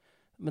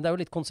 men det er jo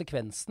litt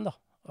konsekvensen da,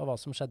 av hva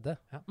som skjedde.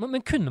 Ja.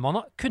 Men kunne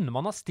man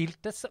ha stilt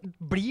det...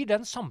 Blir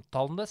den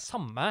samtalen det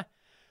samme?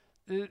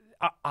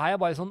 Er jeg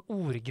bare sånn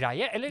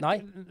ordgreie? Eller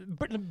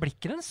blir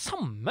ikke den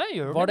samme?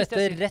 Var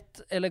dette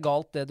rett eller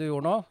galt det du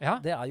gjorde nå? Ja.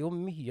 Det er jo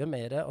mye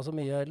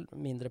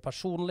mindre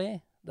personlig.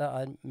 Det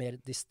er mer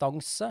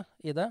distanse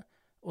i det.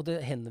 Og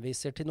det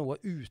henviser til noe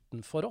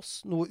utenfor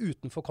oss, noe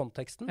utenfor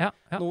konteksten,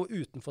 noe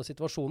utenfor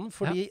situasjonen.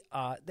 Fordi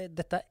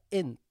dette er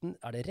enten,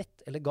 er det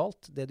rett eller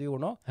galt, det du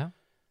gjorde nå? Ja.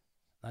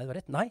 Nei, det var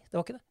rett. Nei, det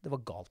var ikke det. Det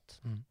var galt.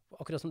 Mm.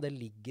 Akkurat som det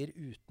ligger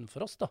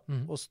utenfor oss da,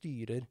 og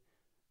styrer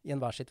i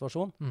enhver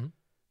situasjon. Mm.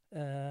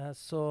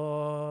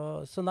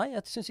 Så nei,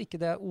 jeg synes ikke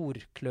det er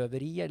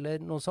ordkløveri eller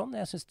noe sånt.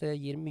 Jeg synes det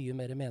gir mye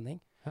mer mening.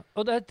 Ja.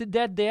 Og det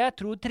er det jeg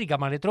tror trigget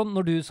meg litt, Trond,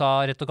 når du sa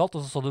rett og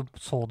galt, og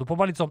så du på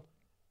meg litt sånn.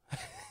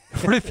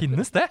 For det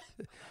finnes det.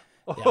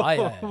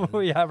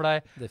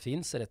 Det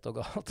finnes rett og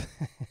galt.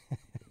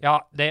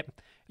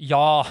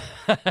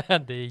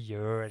 det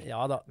gjør det.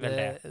 Ja da,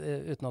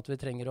 uten at vi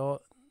trenger å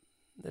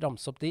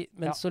ramse opp de.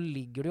 Men så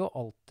ligger det jo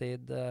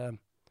alltid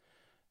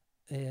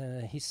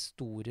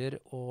historier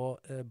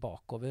og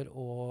bakover,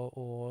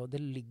 og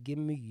det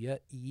ligger mye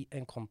i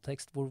en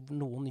kontekst hvor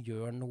noen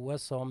gjør noe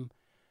som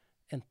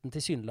enten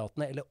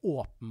tilsynelatende eller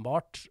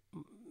åpenbart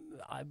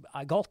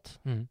er galt.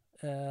 Mm.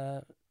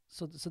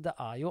 Så det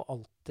er jo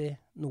alltid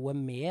noe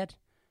mer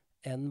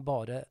enn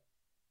bare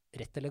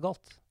rett eller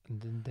galt.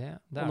 Og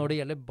når det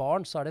gjelder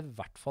barn, så er det i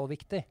hvert fall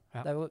viktig.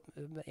 Ja. Det er jo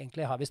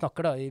egentlig her vi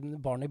snakker da,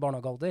 barn i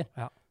barnehagealder.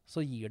 Ja.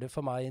 Så gir det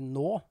for meg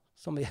nå,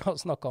 som vi har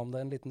snakket om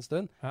det en liten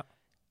stund,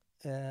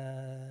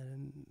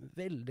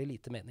 veldig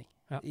lite mening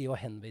i å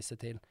henvise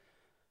til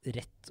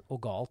rett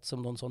og galt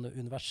som noen sånne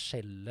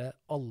universelle,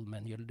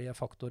 allmenngyldige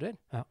faktorer.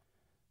 Ja.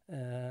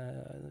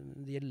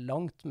 Det gir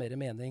langt mer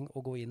mening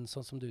å gå inn,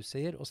 sånn som du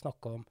sier, og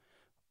snakke om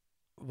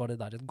var det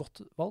der et godt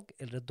valg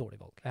eller et dårlig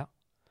valg. Ja.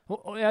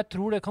 Og jeg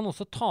tror det kan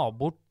også ta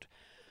bort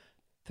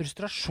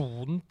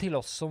frustrasjonen til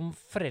oss som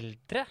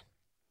foreldre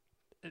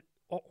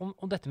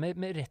om dette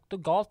med rett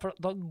og galt, for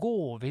da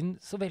går vi inn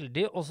så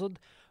veldig, og så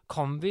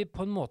kan vi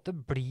på en måte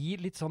bli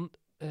litt sånn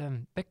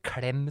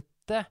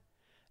beklemte.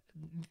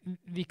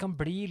 Vi kan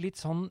bli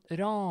litt sånn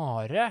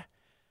rare,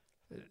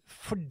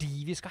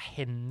 fordi vi skal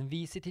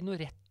henvise til noe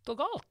rett og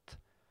galt.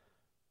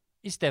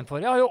 I stedet for,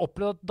 jeg har jo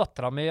opplevd at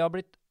datteren min har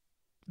blitt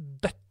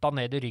døtta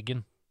ned i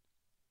ryggen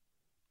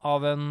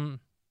av en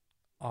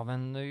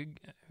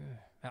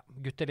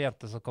gutt eller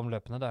jente som kom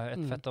løpende. Det er jo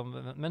et fett om,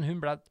 men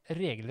hun ble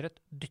regelrett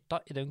dytta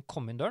i det hun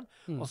kom inn døren,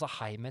 og så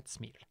hei med et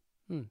smil.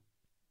 Mm.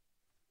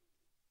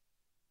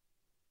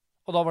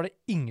 Og da var det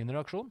ingen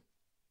reaksjon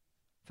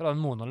fra den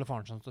moren eller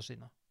faren som står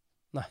siden av.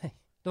 Nei.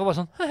 Det var bare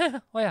sånn,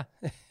 å ja.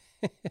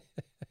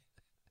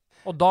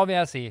 Og da vil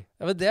jeg si,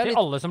 til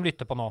alle som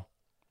lytter på nå,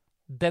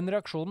 den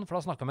reaksjonen, for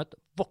da snakker vi om et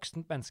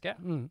voksent menneske,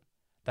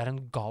 det er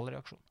en gal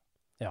reaksjon.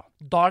 Ja.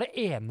 Da er det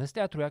eneste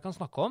jeg tror jeg kan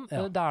snakke om,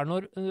 det er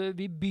når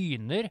vi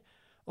begynner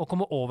å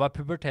komme over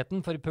puberteten,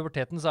 for i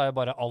puberteten så er jo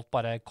bare alt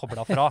bare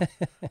koblet fra.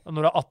 Og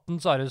når du er 18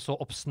 så er det så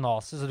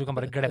oppsnase, så du kan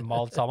bare glemme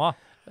alt sammen.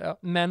 Ja.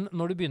 Men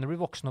når du begynner å bli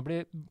voksen og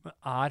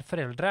er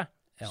foreldre,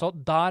 så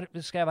der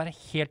skal jeg være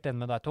helt enig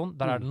med deg, Ton,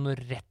 der er det noe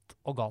rett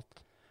og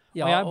galt.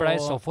 Ja, og jeg ble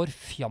så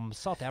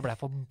forfjamsa at jeg ble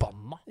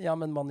forbanna. Ja,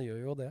 men man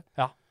gjør jo det.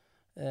 Ja.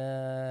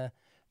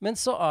 Men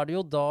så er det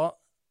jo da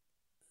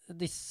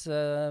disse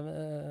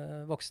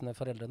voksne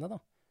foreldrene da.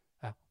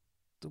 Ja.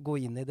 Gå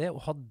inn i det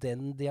og ha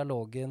den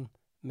dialogen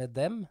med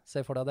dem,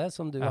 se for deg det,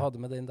 som du hadde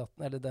med din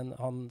datten, eller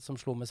han som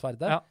slo med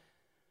sverdet. Ja.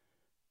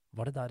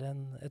 Var det der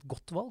et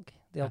godt valg?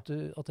 Det at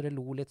dere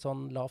lo litt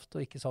sånn lavt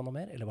og ikke sa noe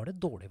mer? Eller var det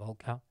et dårlig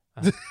valg? Ja.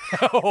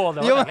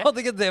 Jo,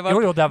 hadde ikke det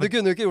vært... Du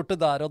kunne jo ikke gjort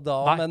det der og da,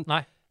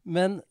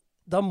 men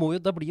da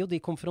blir jo de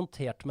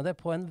konfrontert med det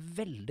på en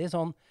veldig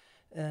sånn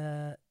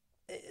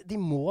de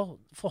må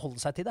forholde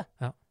seg til det.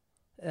 Ja.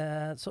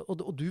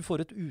 Og du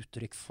får et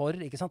uttrykk for,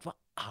 ikke sant? Hva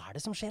er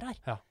det som skjer her?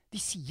 Ja. De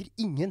sier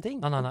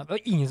ingenting. Nei. Det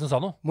var ingen som sa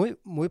noe. Må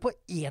jo på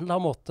en eller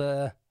annen måte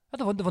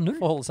det var null.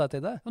 Forholde seg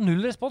til det. Det var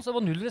null respons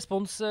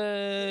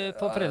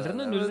for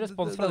foreldrene, null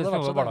respons fra de som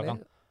var i barnehagen.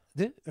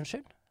 Du,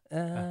 unnskyld.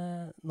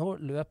 Nå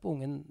løp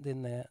ungen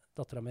din ned,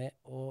 datteren min,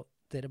 og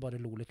dere bare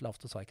lo litt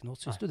lavt og sa ikke noe.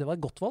 Syns du det var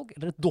et godt valg,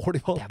 eller et dårlig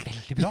valg? Det er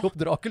veldig bra. I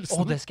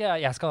oppdragelsen. Det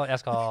skal jeg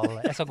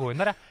skal gå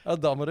inn der, jeg. Ja,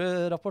 da må du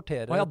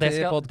rapportere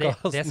til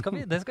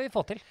podcasten. Det skal vi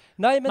få til.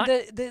 Nei, men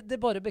det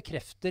bare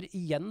bekrefter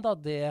igjen da,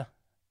 det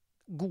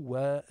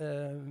gode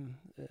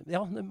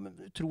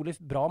utrolig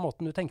bra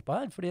måten du tenker på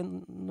her. Fordi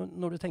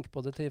når du tenker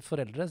på det til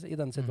foreldre i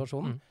den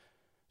situasjonen,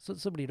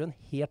 så blir det en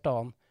helt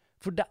annen.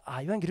 For det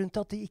er jo en grunn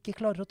til at de ikke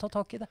klarer å ta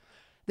tak i det.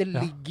 Det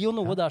ligger jo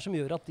noe der som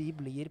gjør at de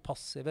blir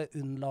passive,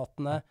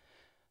 unnlatende.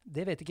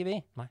 Det vet ikke vi.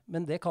 Nei.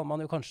 Men det kan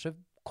man jo kanskje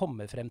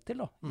komme frem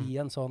til da, i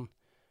en sånn.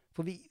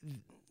 For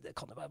det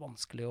kan jo være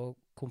vanskelig å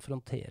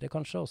konfrontere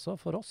kanskje også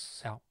for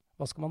oss. Ja.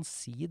 Hva skal man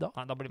si da?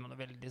 Nei, da blir man jo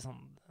veldig sånn...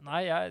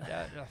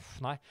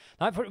 Nei,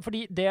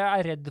 fordi det jeg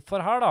er redd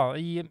for her da,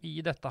 i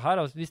dette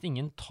her, altså hvis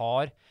ingen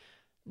tar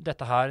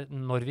dette her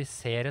når vi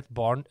ser et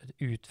barn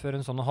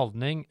utføre en sånn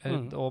holdning,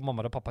 og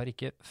mamma og pappa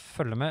ikke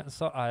følger med,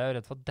 så er jeg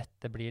redd for at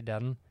dette blir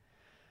den...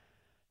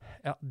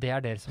 Ja, det er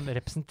dere som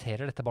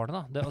representerer dette barnet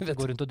da, det at det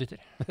går rundt og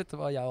dytter. Vet du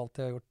hva jeg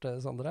alltid har gjort,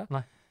 Sondre?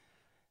 Nei.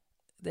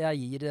 Jeg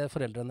gir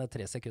foreldrene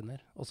 3 sekunder,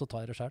 og så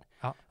tar jeg det selv.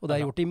 Ja, og det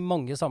er gjort i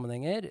mange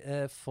sammenhenger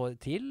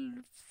til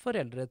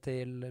foreldre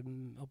til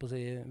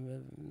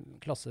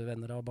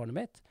klassevenner av barnet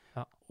mitt,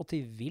 og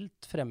til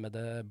vilt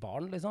fremmede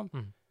barn, liksom.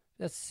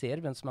 Jeg ser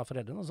hvem som er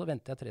foreldrene, og så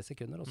venter jeg 3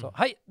 sekunder, og så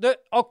hei, du,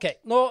 ok,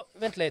 nå,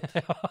 vent litt.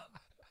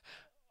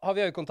 Har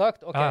vi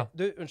øyekontakt? Ok,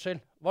 du,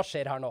 unnskyld, hva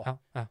skjer her nå?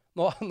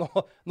 Nå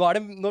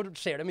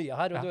skjer det mye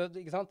her, og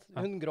du, ikke sant?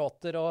 Hun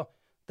gråter, og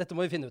dette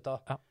må vi finne ut av.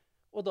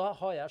 Og da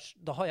har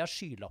jeg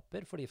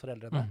skylapper for de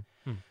foreldrene.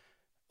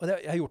 Og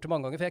jeg har gjort det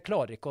mange ganger, for jeg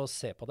klarer ikke å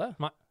se på det.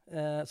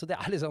 Så det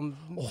er liksom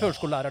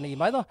førskolelæreren i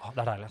meg da. Det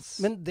er deilig.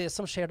 Men det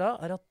som skjer da,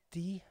 er at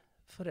de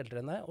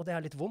foreldrene, og det er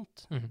litt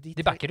vondt.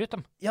 De backer ut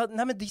dem. Ja,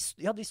 nei, men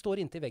de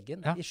står inntil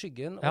veggen, i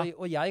skyggen,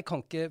 og jeg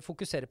kan ikke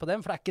fokusere på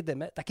dem, for det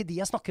er ikke de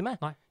jeg snakker med.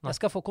 Nei. Jeg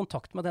skal få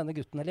kontakt med denne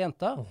gutten eller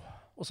jenta,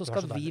 og så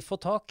skal vi få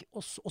tak,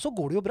 og så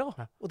går det jo bra.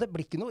 Og det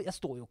blir ikke noe, jeg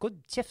står jo ikke og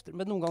kjefter,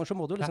 men noen ganger så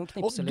må du liksom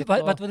knipse litt.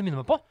 Vet du hva du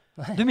minner meg på?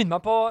 Du minner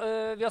meg på,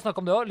 vi har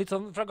snakket om det også, litt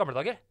sånn fra gamle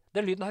dager.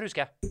 Den lyden her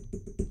husker jeg.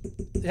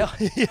 Ja.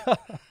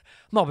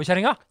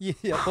 Nabokjæringa i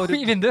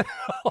vinduet.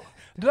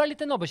 Du er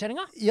litt en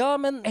nabokjæringa. Ja,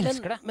 men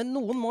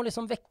noen må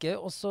liksom vekke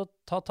og så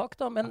ta tak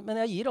da. Men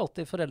jeg gir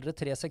alltid foreldre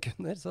 3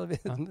 sekunder, så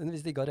hvis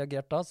de ikke har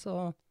reagert da, så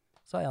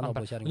er jeg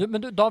nabokjæringa. Men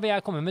da vil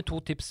jeg komme med 2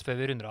 tips før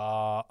vi runder av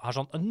her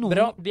sånn.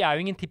 Vi er jo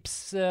ingen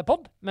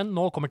tipspodd, men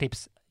nå kommer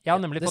tips.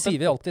 Det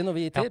sier vi alltid når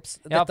vi gir tips.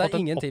 Dette er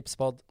ingen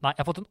tipspodd. Nei,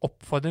 jeg har fått en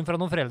oppfordring fra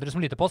noen foreldre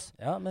som lytter på oss.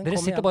 Dere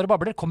sitter bare og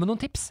babler. Kom med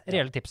noen tips,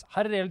 reelle tips.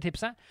 Her er reelle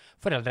tipset.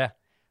 Foreldre,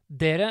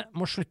 dere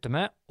må slutte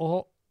med å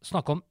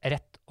snakke om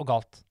rett og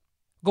galt.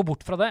 Gå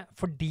bort fra det,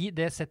 fordi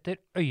det setter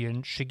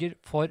øyenskygger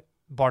for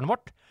barnet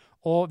vårt,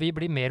 og vi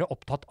blir mer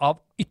opptatt av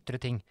ytre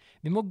ting.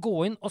 Vi må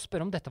gå inn og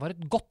spørre om dette var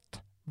et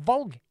godt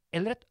valg,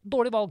 eller et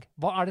dårlig valg.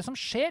 Hva er det som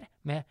skjer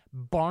med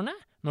barnet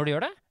når de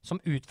gjør det, som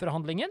utfører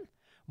handlingen?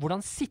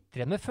 Hvordan sitter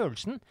det med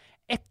følelsen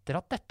etter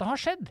at dette har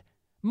skjedd?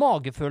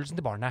 Magefølelsen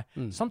til barnet.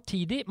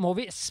 Samtidig må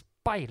vi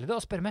speile det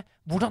og spørre med,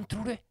 hvordan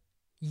tror du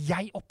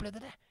jeg opplevde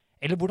det?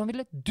 Eller hvordan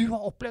ville du ha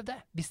opplevd det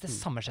hvis det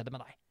samme skjedde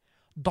med deg?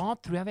 Da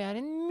tror jeg vi er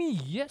en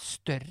mye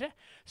større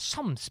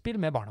samspill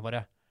med barna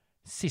våre.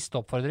 Siste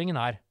oppfordringen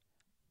er,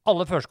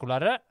 alle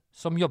førskolelærere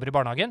som jobber i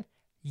barnehagen,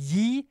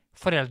 gi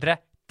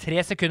foreldre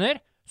 3 sekunder,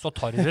 så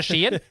tar du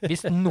regien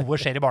hvis noe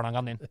skjer i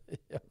barnehagen din.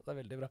 Ja, det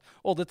er veldig bra.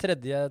 Og det 3.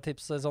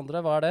 tipset,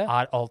 Sondre, hva er det?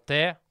 Er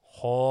alltid,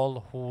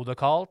 hold hodet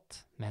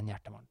kaldt, men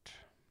hjertet varmt.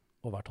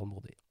 Og vær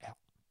tålmodig. Ja.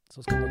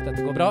 Så skal nok dette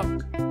gå bra.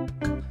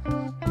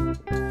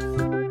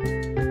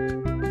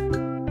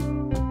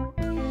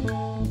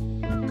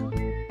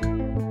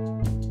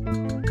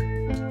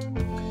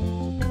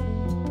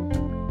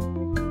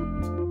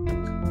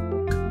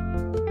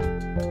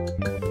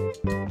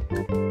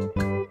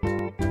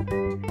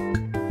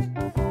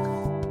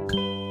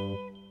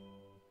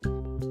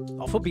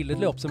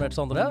 Forbilledlig oppsummert,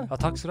 Sondre. Ja,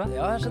 takk skal du ha.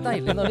 Ja, det er så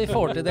deilig når vi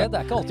får til det. Det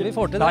er ikke alltid vi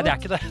får til det. Nei, det er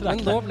ikke det. Men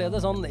nå ble det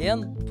sånn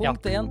 1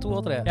 punkt, 1, 2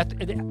 og 3.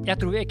 Jeg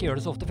tror vi ikke gjør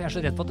det så ofte, for jeg er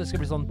så redd for at det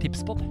skal bli sånn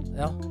tipspodd.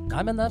 Ja.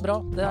 Nei, men det er bra.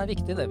 Det er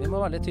viktig det. Vi må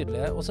være litt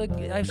tydelige. Og så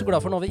er jeg så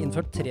glad for når vi har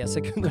innført 3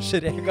 sekunders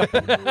regel.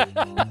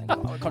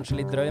 Kanskje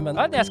litt drøy, men...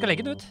 Nei, jeg skal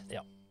legge den ut.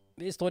 Ja.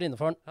 Vi står inne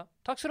for den. Ja.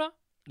 Takk skal du ha.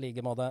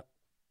 Like måte.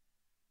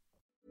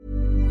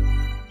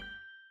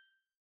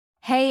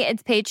 Hey,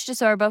 it's Paige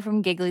DeSorbo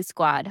from Giggly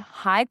Squad.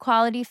 High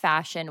quality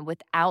fashion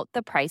without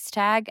the price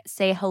tag.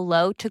 Say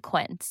hello to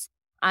Quince.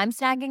 I'm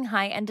snagging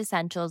high-end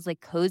essentials like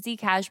cozy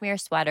cashmere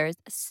sweaters,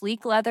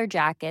 sleek leather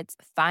jackets,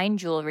 fine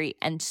jewelry,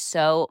 and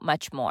so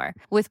much more.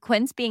 With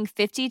Quince being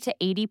 50 to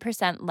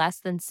 80% less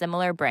than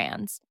similar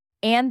brands.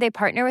 And they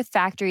partner with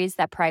factories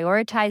that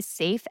prioritize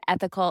safe,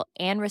 ethical,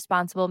 and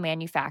responsible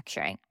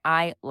manufacturing.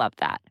 I love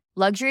that.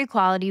 Luxury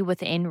quality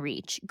within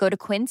reach. Go to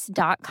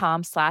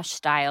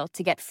quince.com/style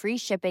to get free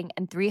shipping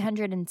and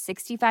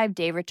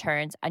 365-day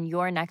returns on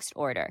your next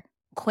order.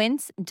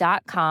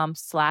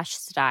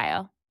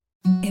 Quince.com/style.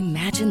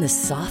 Imagine the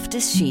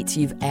softest sheets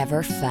you've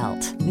ever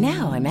felt.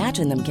 Now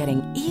imagine them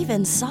getting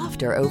even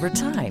softer over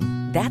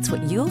time. That's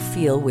what you'll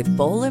feel with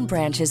Boll &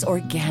 Branch's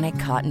organic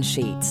cotton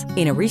sheets.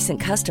 In a recent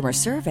customer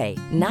survey,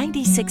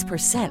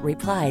 96%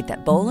 replied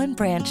that Boll &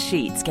 Branch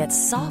sheets get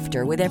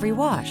softer with every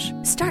wash.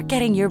 Start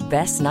getting your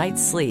best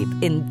night's sleep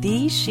in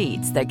these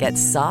sheets that get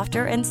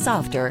softer and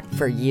softer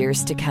for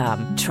years to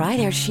come. Try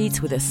their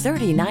sheets with a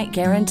 30-night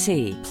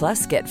guarantee.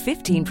 Plus, get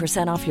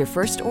 15% off your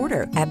first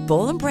order at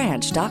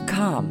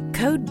bollandbranch.com.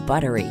 Code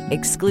BUTTERY.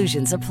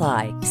 Exclusions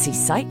apply. See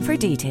site for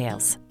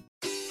details.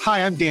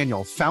 Hi, I'm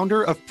Daniel,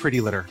 founder of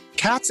Pretty Litter.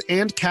 Cats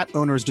and cat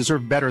owners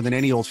deserve better than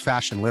any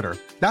old-fashioned litter.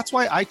 That's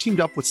why I teamed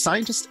up with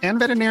scientists and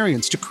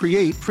veterinarians to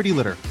create Pretty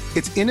Litter.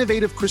 Its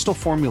innovative crystal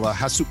formula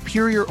has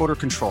superior odor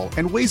control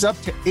and weighs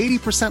up to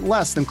 80%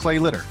 less than clay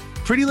litter.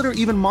 Pretty Litter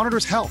even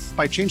monitors health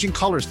by changing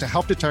colors to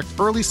help detect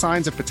early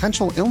signs of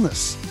potential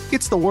illness.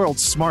 It's the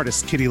world's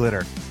smartest kitty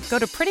litter. Go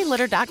to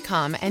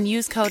prettylitter.com and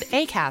use code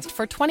ACAST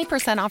for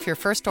 20% off your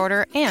first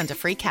order and a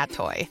free cat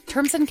toy.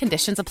 Terms and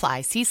conditions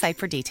apply. See site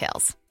for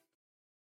details.